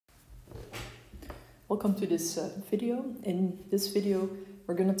Welcome to this video. In this video,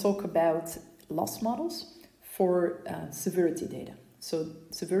 we're going to talk about loss models for severity data. So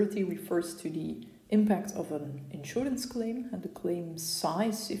severity refers to the impact of an insurance claim and the claim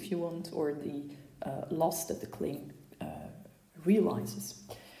size, if you want, or the loss that the claim realizes.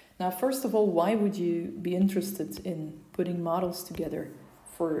 Now, first of all, why would you be interested in putting models together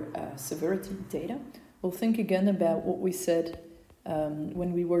for severity data? We'll think again about what we said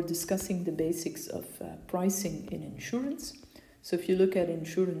when we were discussing the basics of pricing in insurance. So if you look at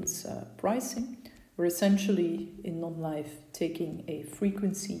insurance pricing, we're essentially in non-life taking a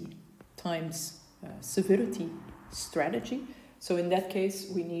frequency times severity strategy. So in that case,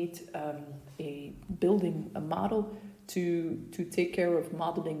 we need building a model to take care of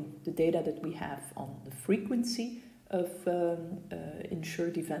modeling the data that we have on the frequency of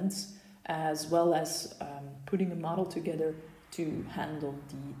insured events, as well as putting a model together to handle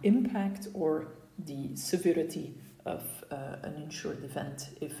the impact or the severity of an insured event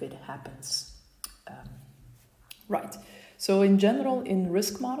if it happens. Right. So in general, in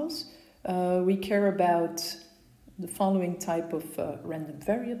risk models, we care about the following type of random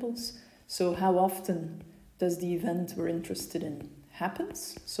variables. So how often does the event we're interested in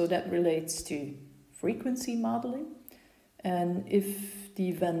happens? So that relates to frequency modeling. And if the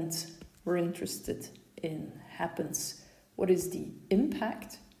event we're interested in happens, what is the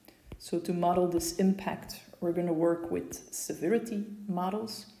impact? So to model this impact, we're going to work with severity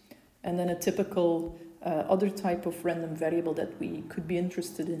models. And then a typical other type of random variable that we could be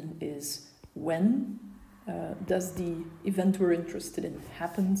interested in is when does the event we're interested in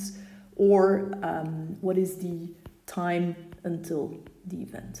happens, or what is the time until the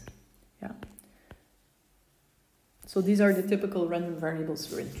event. Yeah. So these are the typical random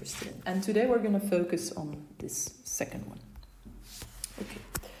variables we're interested in. And today we're going to focus on this second one. Okay.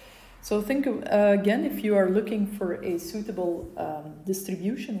 So think of, again, if you are looking for a suitable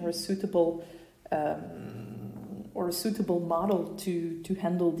distribution or a suitable model to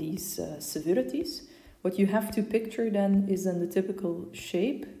handle these severities, what you have to picture then is then the typical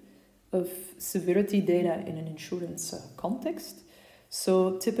shape of severity data in an insurance context.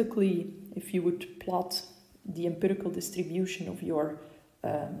 So typically, if you would plot the empirical distribution of your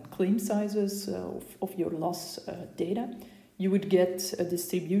claim sizes, of your loss data, you would get a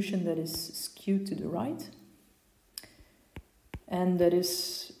distribution that is skewed to the right, and that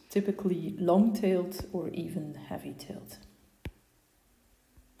is typically long-tailed or even heavy-tailed.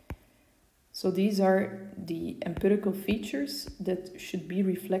 So these are the empirical features that should be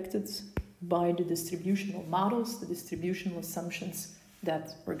reflected by the distributional models, the distributional assumptions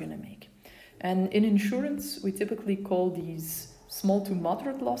that we're going to make. And in insurance, we typically call these small to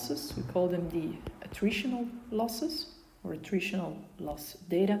moderate losses. We call them the attritional losses or attritional loss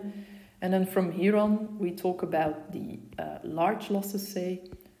data. And then from here on, we talk about the large losses, say,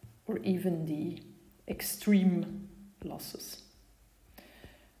 or even the extreme losses.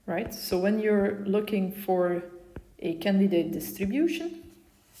 Right? So when you're looking for a candidate distribution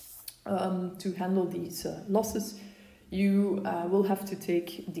to handle these losses, you will have to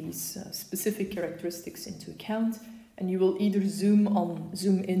take these specific characteristics into account, and you will either zoom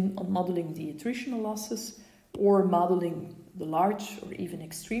in on modeling the attritional losses or modeling the large or even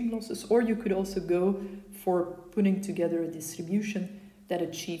extreme losses, or you could also go for putting together a distribution that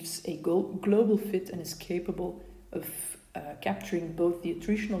achieves a global fit and is capable of capturing both the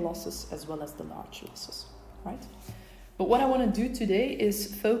attritional losses as well as the large losses, right? But what I want to do today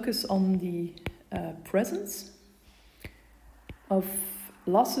is focus on the presence of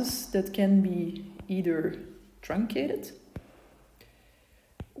losses that can be either truncated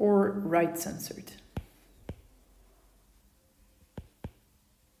or right censored.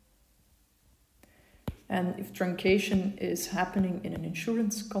 And if truncation is happening in an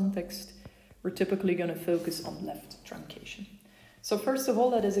insurance context, we're typically going to focus on left truncation. So first of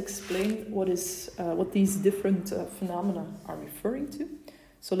all, let us explain what these different phenomena are referring to.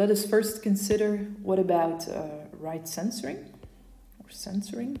 So let us first consider what about right censoring.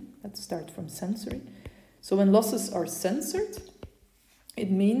 Censoring. Let's start from censoring. So when losses are censored, it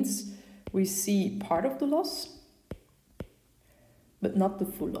means we see part of the loss, but not the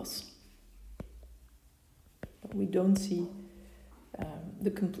full loss. But we don't see the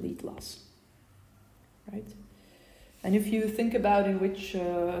complete loss, right? And if you think about in which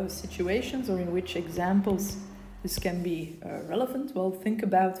situations or in which examples this can be relevant, well, think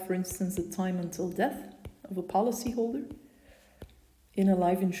about, for instance, the time until death of a policyholder in a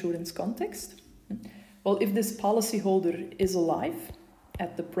life insurance context. Well, if this policyholder is alive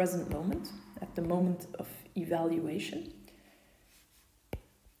at the present moment, at the moment of evaluation,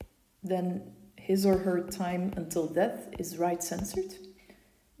 then his or her time until death is right censored,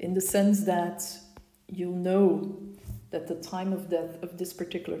 in the sense that you'll know that the time of death of this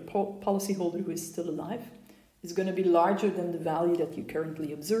particular policyholder who is still alive is going to be larger than the value that you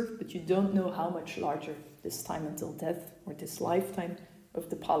currently observe, but you don't know how much larger this time until death or this lifetime of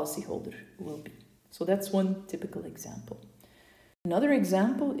the policyholder will be. So that's one typical example. Another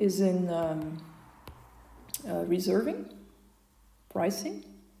example is in reserving, pricing.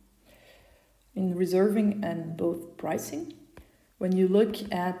 In reserving and both pricing, when you look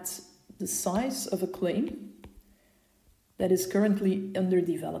at the size of a claim that is currently under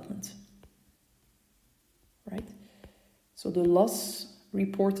development, right? So the loss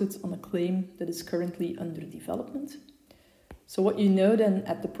reported on a claim that is currently under development. So what you know then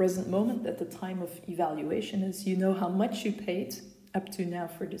at the present moment, at the time of evaluation, is you know how much you paid up to now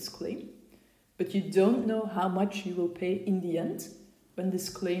for this claim, but you don't know how much you will pay in the end when this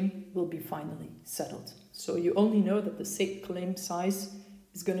claim will be finally settled. So you only know that the claim size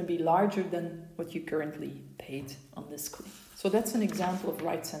is going to be larger than what you currently paid on this claim. So that's an example of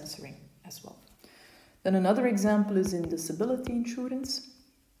right censoring as well. Then another example is in disability insurance.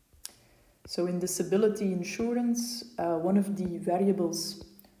 So in disability insurance, one of the variables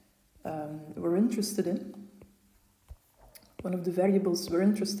we're interested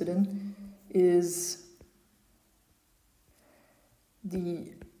in is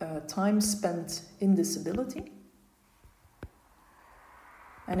the time spent in disability.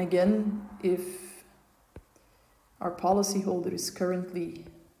 And again, if our policyholder is currently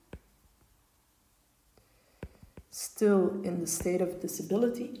still in the state of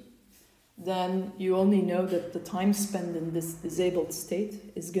disability, then you only know that the time spent in this disabled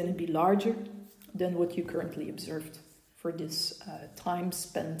state is going to be larger than what you currently observed for this time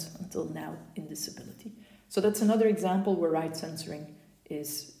spent until now in disability. So that's another example where right censoring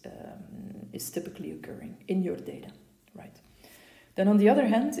is typically occurring in your data, right? Then on the other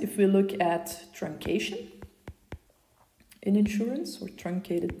hand, if we look at truncation in insurance or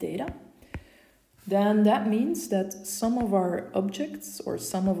truncated data, then that means that some of our objects or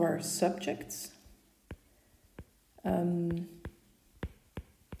some of our subjects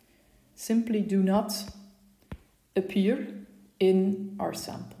simply do not appear in our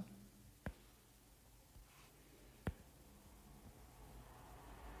sample.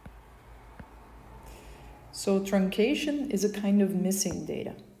 So truncation is a kind of missing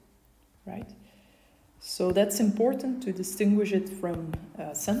data, right? So that's important to distinguish it from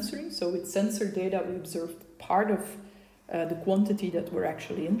censoring. So with censored data, we observed part of the quantity that we're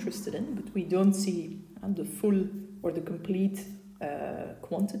actually interested in, but we don't see the full or the complete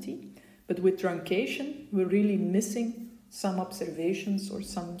quantity. But with truncation, we're really missing some observations or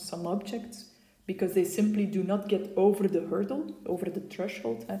some objects because they simply do not get over the hurdle, over the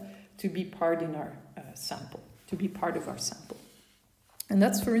threshold to be part in our sample, to be part of our sample. And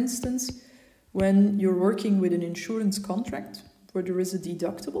that's, for instance, when you're working with an insurance contract where there is a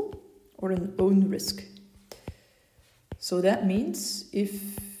deductible or an own risk. So that means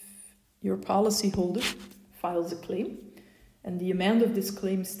if your policyholder files a claim and the amount of this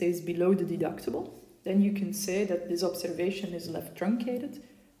claim stays below the deductible, then you can say that this observation is left truncated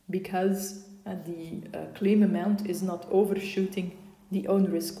because the claim amount is not overshooting the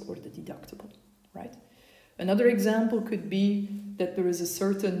own risk or the deductible, right? Another example could be that there is a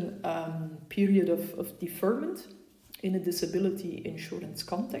certain period of deferment in a disability insurance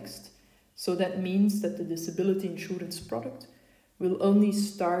context. So that means that the disability insurance product will only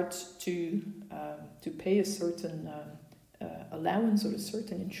start to pay a certain allowance or a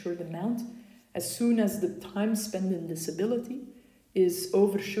certain insured amount as soon as the time spent in disability is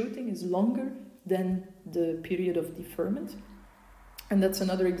overshooting, is longer than the period of deferment. And that's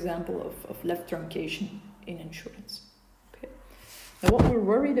another example of left truncation in insurance. Okay. Now what we're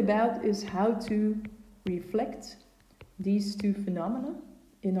worried about is how to reflect these two phenomena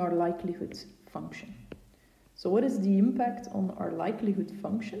in our likelihood function. So what is the impact on our likelihood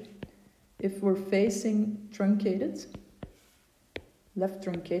function if we're facing truncated, left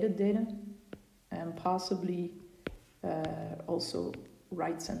truncated data and possibly also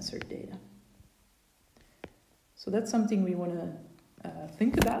right censored data? So that's something we want to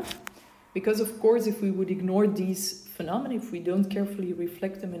think about, because of course if we would ignore these phenomena, if we don't carefully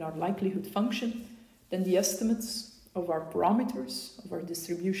reflect them in our likelihood function, then the estimates of our parameters, of our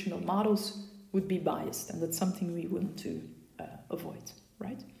distributional models would be biased, and that's something we want to avoid,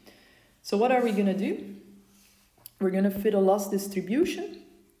 right? So what are we going to do? We're going to fit a loss distribution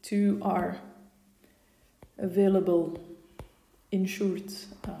to our available insured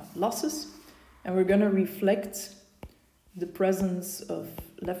losses, and we're going to reflect the presence of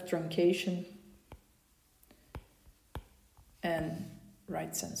left truncation and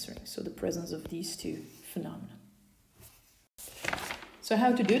right censoring, so the presence of these two phenomena. So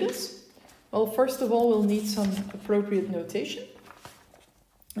how to do this? Well, first of all, we'll need some appropriate notation.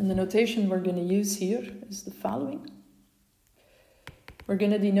 And the notation we're going to use here is the following. We're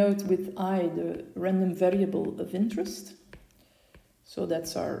going to denote with I the random variable of interest. So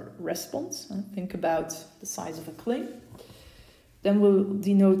that's our response. Think about the size of a claim. Then we'll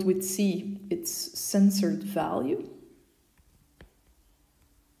denote with C its censored value,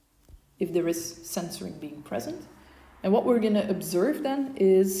 if there is censoring being present. And what we're going to observe then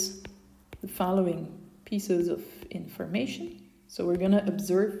is the following pieces of information. So we're going to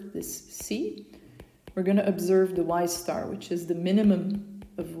observe this C. We're going to observe the Y star, which is the minimum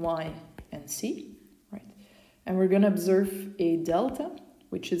of Y and C, right? And we're going to observe a delta,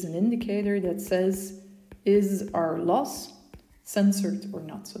 which is an indicator that says, is our loss censored or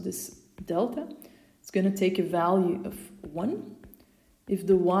not? So this delta is going to take a value of 1. If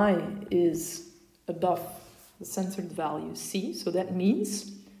the Y is above the censored value C, so that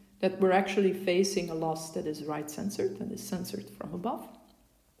means that we're actually facing a loss that is right censored and is censored from above.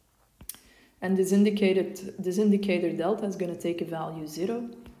 And this indicator delta is going to take a value 0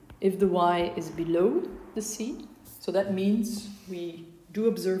 if the Y is below the C. So that means we do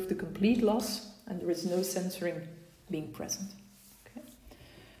observe the complete loss and there is no censoring being present. Okay.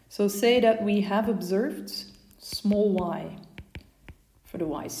 So say that we have observed small y for the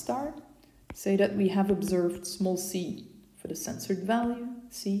Y star. Say that we have observed small c for the censored value,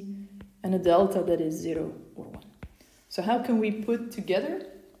 c, and a delta that is 0 or 1. So how can we put together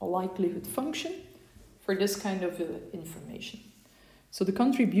a likelihood function for this kind of information? So the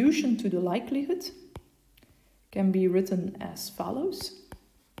contribution to the likelihood can be written as follows.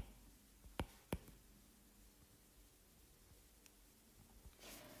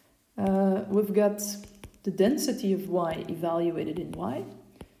 We've got the density of y evaluated in y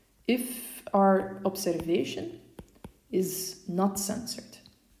if our observation is not censored,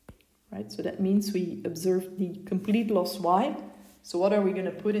 right? So that means we observe the complete loss y. So what are we going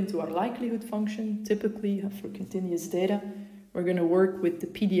to put into our likelihood function? Typically, for continuous data, we're going to work with the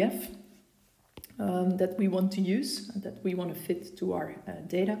PDF that we want to use, that we want to fit to our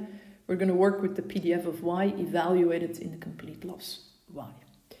data. We're going to work with the PDF of y evaluated in the complete loss y.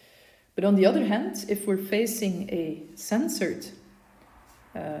 But on the other hand, if we're facing a censored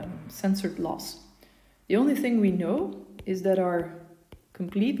loss, the only thing we know is that our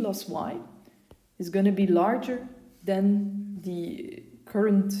complete loss y is going to be larger than the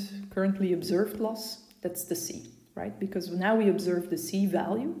currently observed loss, that's the c, right? Because now we observe the c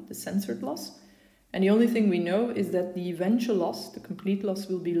value, the censored loss, and the only thing we know is that the eventual loss, the complete loss,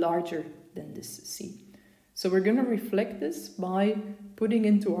 will be larger than this c. So we're going to reflect this by putting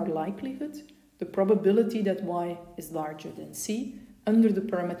into our likelihood the probability that y is larger than c under the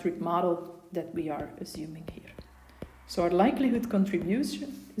parametric model that we are assuming here. So our likelihood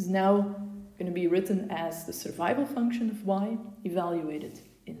contribution is now going to be written as the survival function of y evaluated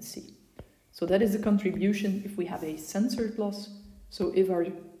in c. So that is the contribution if we have a censored loss. So if our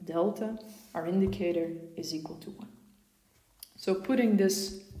delta, our indicator, is equal to 1. So putting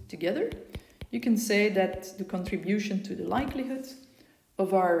this together, you can say that the contribution to the likelihood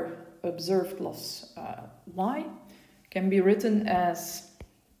of our observed loss y can be written as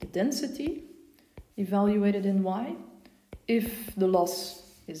the density evaluated in y if the loss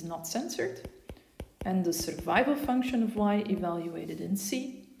is not censored, and the survival function of y evaluated in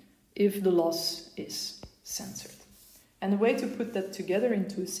c if the loss is censored. And the way to put that together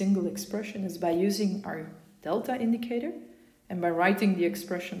into a single expression is by using our delta indicator and by writing the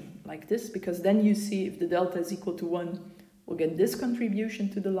expression like this, because then you see if the delta is equal to 1, we'll get this contribution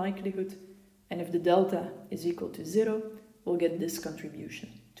to the likelihood, and if the delta is equal to 0, we'll get this contribution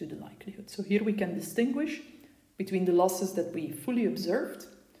to the likelihood. So here we can distinguish between the losses that we fully observed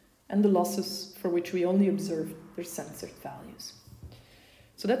and the losses for which we only observed their censored values.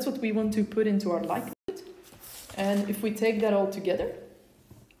 So that's what we want to put into our likelihood. And if we take that all together,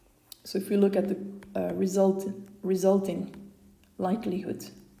 so if we look at the resulting likelihood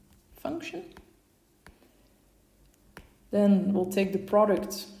function, then we'll take the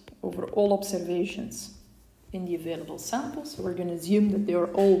product over all observations in the available samples. So we're going to assume that they are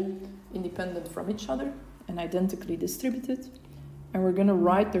all independent from each other and identically distributed. And we're going to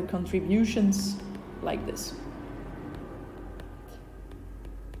write their contributions like this.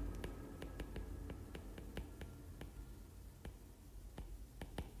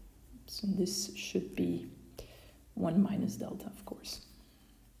 So this should be 1 minus delta, of course.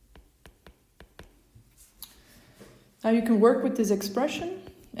 Now you can work with this expression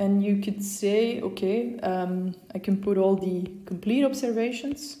and you could say, okay, I can put all the complete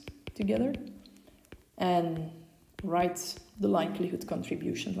observations together and write the likelihood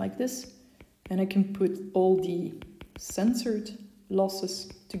contribution like this. And I can put all the censored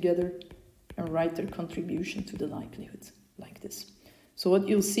losses together and write their contribution to the likelihood like this. So what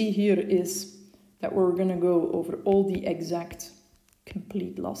you'll see here is that we're going to go over all the exact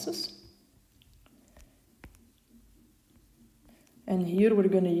complete losses. And here we're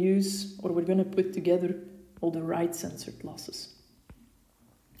going to use, or we're going to put together all the right censored losses.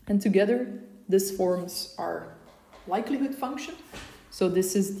 And together, this forms our likelihood function. So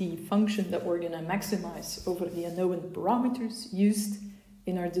this is the function that we're going to maximize over the unknown parameters used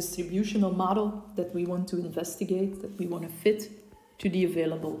in our distributional model that we want to investigate, that we want to fit to the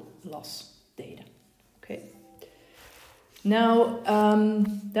available loss data. Okay. Now,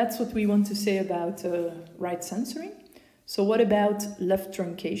 that's what we want to say about right censoring. So what about left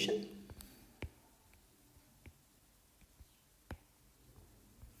truncation?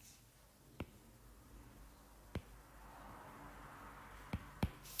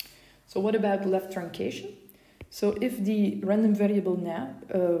 So what about left truncation? So if the random variable now,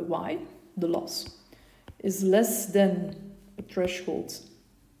 y, the loss, is less than a threshold,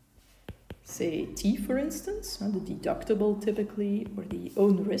 say t for instance, the deductible typically, or the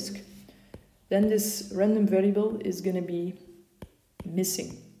own risk, then this random variable is going to be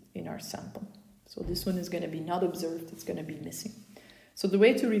missing in our sample. So this one is going to be not observed, it's going to be missing. So the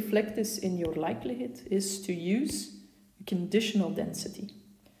way to reflect this in your likelihood is to use conditional density.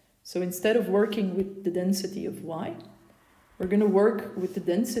 So instead of working with the density of y, we're going to work with the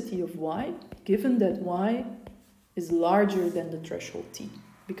density of y, given that y is larger than the threshold t,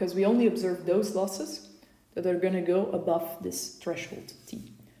 because we only observe those losses that are going to go above this threshold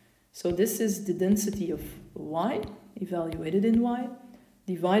t. So this is the density of y, evaluated in y,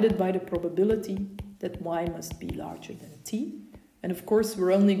 divided by the probability that y must be larger than t. And of course,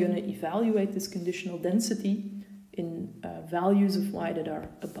 we're only going to evaluate this conditional density in values of y that are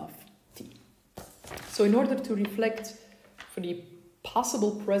above t. So in order to reflect for the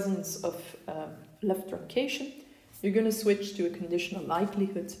possible presence of left truncation, you're going to switch to a conditional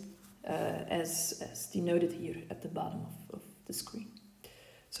likelihood as denoted here at the bottom of the screen.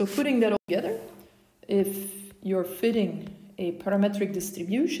 So putting that all together, if you're fitting a parametric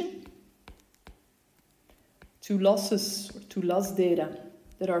distribution to losses or to loss data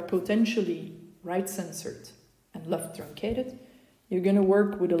that are potentially right censored and left truncated, you're going to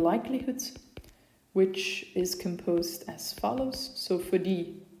work with a likelihood which is composed as follows. So for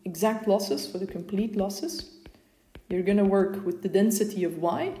the exact losses, for the complete losses, you're going to work with the density of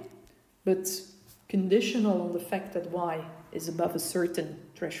y, but conditional on the fact that y is above a certain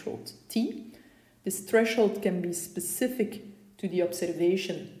threshold t. This threshold can be specific to the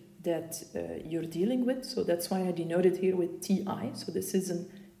observation that you're dealing with. So that's why I denoted here with ti. So this is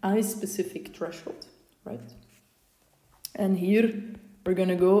an I-specific threshold, right? And here we're going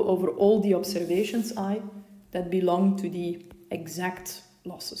to go over all the observations I that belong to the exact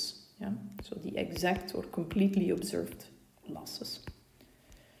losses. Yeah? So the exact or completely observed losses.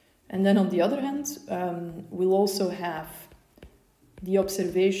 And then on the other hand, we'll also have the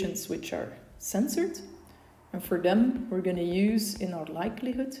observations which are censored. And for them, we're going to use in our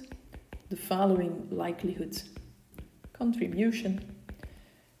likelihood the following likelihood contribution,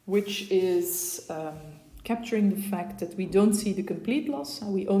 which is capturing the fact that we don't see the complete loss,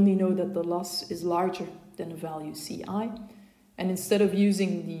 and we only know that the loss is larger than a value ci. And instead of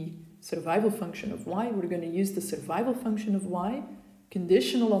using the survival function of y, we're going to use the survival function of y,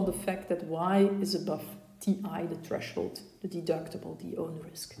 conditional on the fact that y is above ti, the threshold, the deductible, the own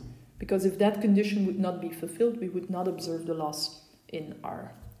risk. Because if that condition would not be fulfilled, we would not observe the loss in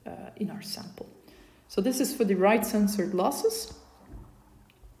our sample. So this is for the right censored losses,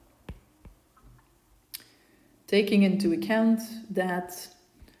 taking into account that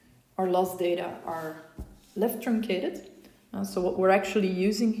our loss data are left truncated. So what we're actually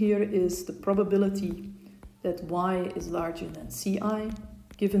using here is the probability that y is larger than ci,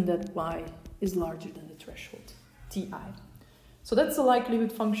 given that y is larger than the threshold ti. So that's the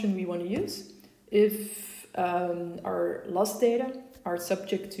likelihood function we want to use if our loss data are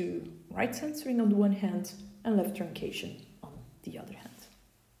subject to right censoring on the one hand and left truncation on the other hand.